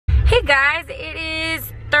Hey guys, it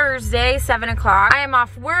is Thursday, 7 o'clock. I am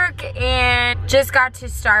off work and just got to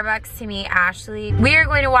Starbucks to meet Ashley. We are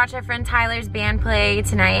going to watch our friend Tyler's band play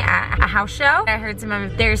tonight at a house show. I heard some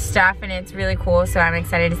of their stuff and it's really cool, so I'm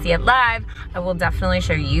excited to see it live. I will definitely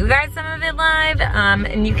show you guys some of it live,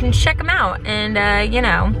 and you can check them out and, you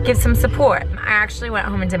know, give some support. I actually went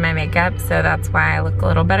home and did my makeup, so that's why I look a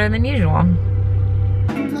little better than usual.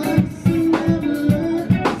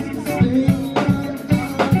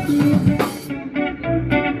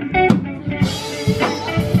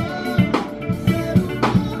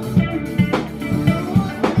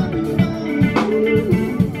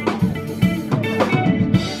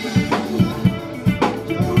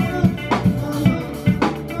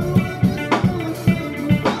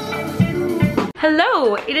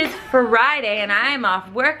 Hello, it is Friday and I am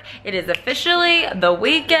off work. It is officially the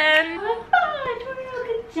weekend. Oh,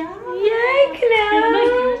 good job. Yay,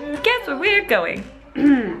 Canal. Guess where we're going?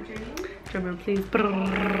 Drummer, please. The girls'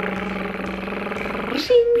 night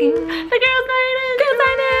in. Girls'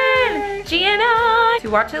 night in. Gianna. To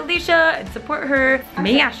watch Alisha and support her.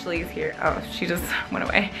 Me, Ashley's here. Oh, she just went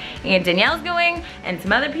away. And Danielle's going and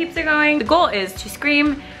some other peeps are going. The goal is to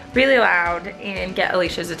scream really loud and get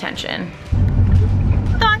Alicia's attention.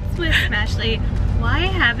 Thoughts with Ashley. Why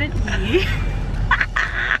haven't we?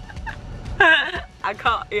 I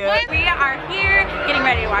caught you. We are here getting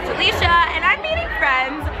ready to watch Alisha and I'm meeting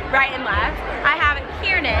friends right and left. I have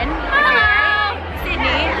Kiernan. Hello.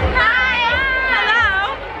 Sydney. Hi.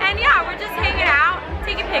 Hello. And yeah, we're just hanging out,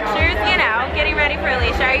 taking pictures, you know, getting ready for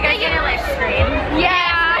Alisha. Are you guys gonna like scream?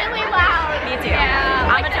 Yeah, really loud. Me too. Yeah.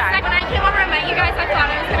 I'm like gonna try. When I came over and met you guys, I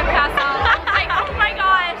thought I was gonna pass out. I was like, oh my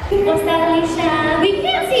gosh. What's that, Alisha? We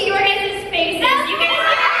can't see your guys' faces. You can see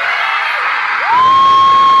that.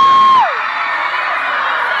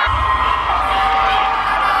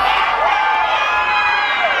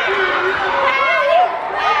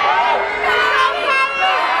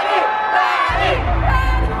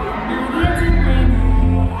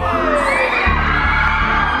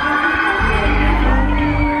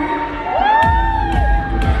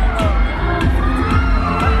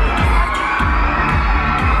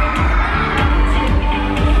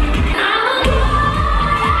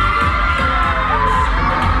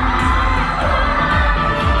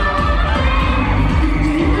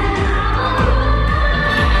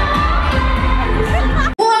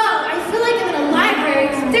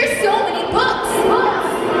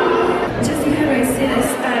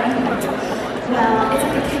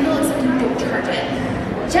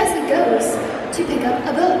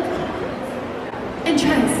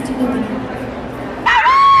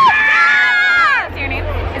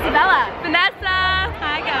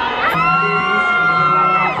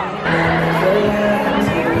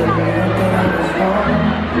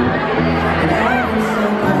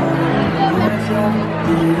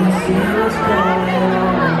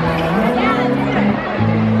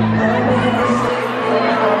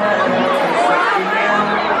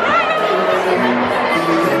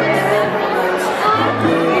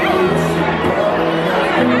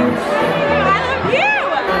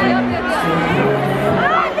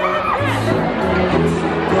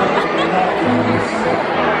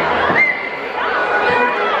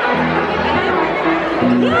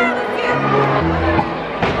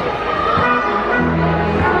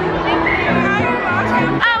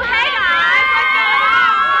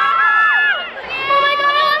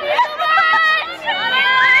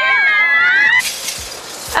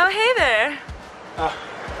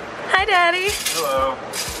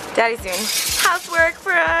 Daddy's doing housework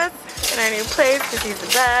for us in our new place because he's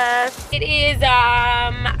the best. It is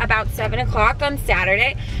about 7 o'clock on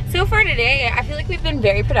Saturday. So far today, I feel like we've been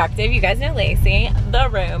very productive. You guys know Lacey, the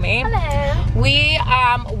roomie. Hello. We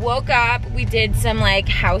woke up, we did some like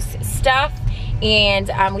house stuff,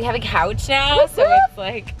 and we have a couch now, so it's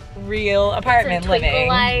like real apartment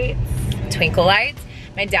living. Twinkle lights.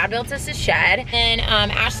 My dad built us a shed, and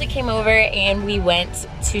Ashley came over and we went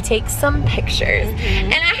to take some pictures.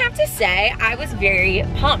 And I have to say, I was very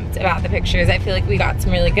pumped about the pictures. I feel like we got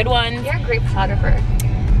some really good ones. You're a great photographer.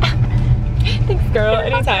 Thanks, girl.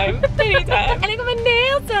 Anytime. Anytime. And I got my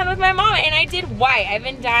nails done with my mom, and I did white. I've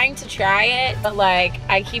been dying to try it, but like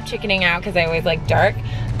I keep chickening out because I always like dark.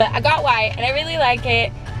 But I got white, and I really like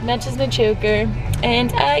it. Matches my choker.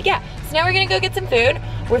 And yeah, so now we're gonna go get some food.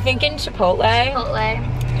 We're thinking Chipotle.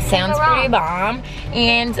 Sounds pretty bomb.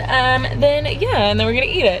 And then yeah, and then we're gonna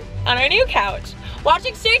eat it on our new couch.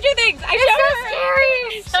 Watching Stranger Things. I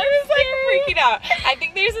was like freaking out. I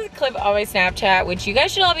think there's this clip on my Snapchat, which you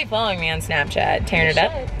guys should all be following me on Snapchat. Tearing it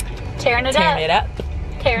up. Tearing it up. Tearing it up.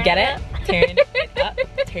 Tearing Get it it? Tearing it up.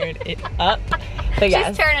 Tearing it up. But yes.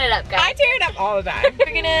 She's turning it up, guys. I tear it up all the time.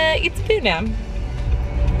 We're gonna eat some food now.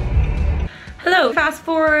 Hello, fast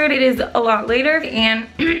forward, it is a lot later and,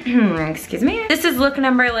 excuse me. This is look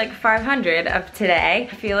number like 500 of today.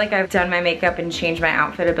 I feel like I've done my makeup and changed my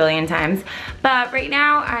outfit a billion times. But right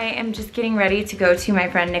now I am just getting ready to go to my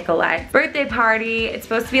friend Nicolette's birthday party. It's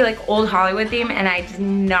supposed to be like old Hollywood theme and I did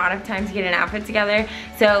not have time to get an outfit together.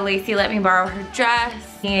 So Lacey let me borrow her dress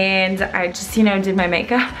and I just, you know, did my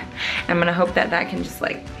makeup. I'm gonna hope that that can just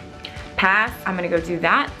like pass. I'm gonna go do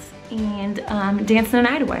that and dance the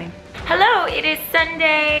night away. Hello, it is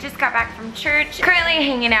Sunday. Just got back from church. Currently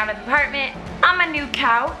hanging out at the apartment on my new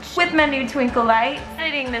couch with my new twinkle light.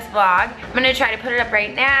 Editing this vlog. I'm gonna try to put it up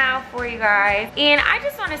right now for you guys. And I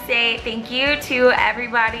just wanna say thank you to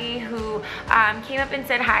everybody who came up and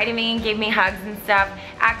said hi to me and gave me hugs and stuff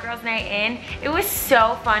at Girls Night In. It was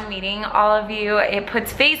so fun meeting all of you. It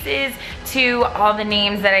puts faces to all the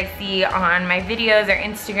names that I see on my videos or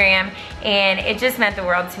Instagram. And it just meant the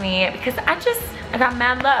world to me because I got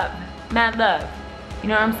mad love. Mad love. You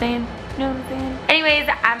know what I'm saying? You know what I'm saying? Anyways,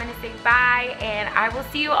 I'm gonna say bye and I will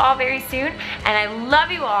see you all very soon. And I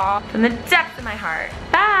love you all from the depths of my heart.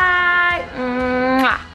 Bye! Mwah.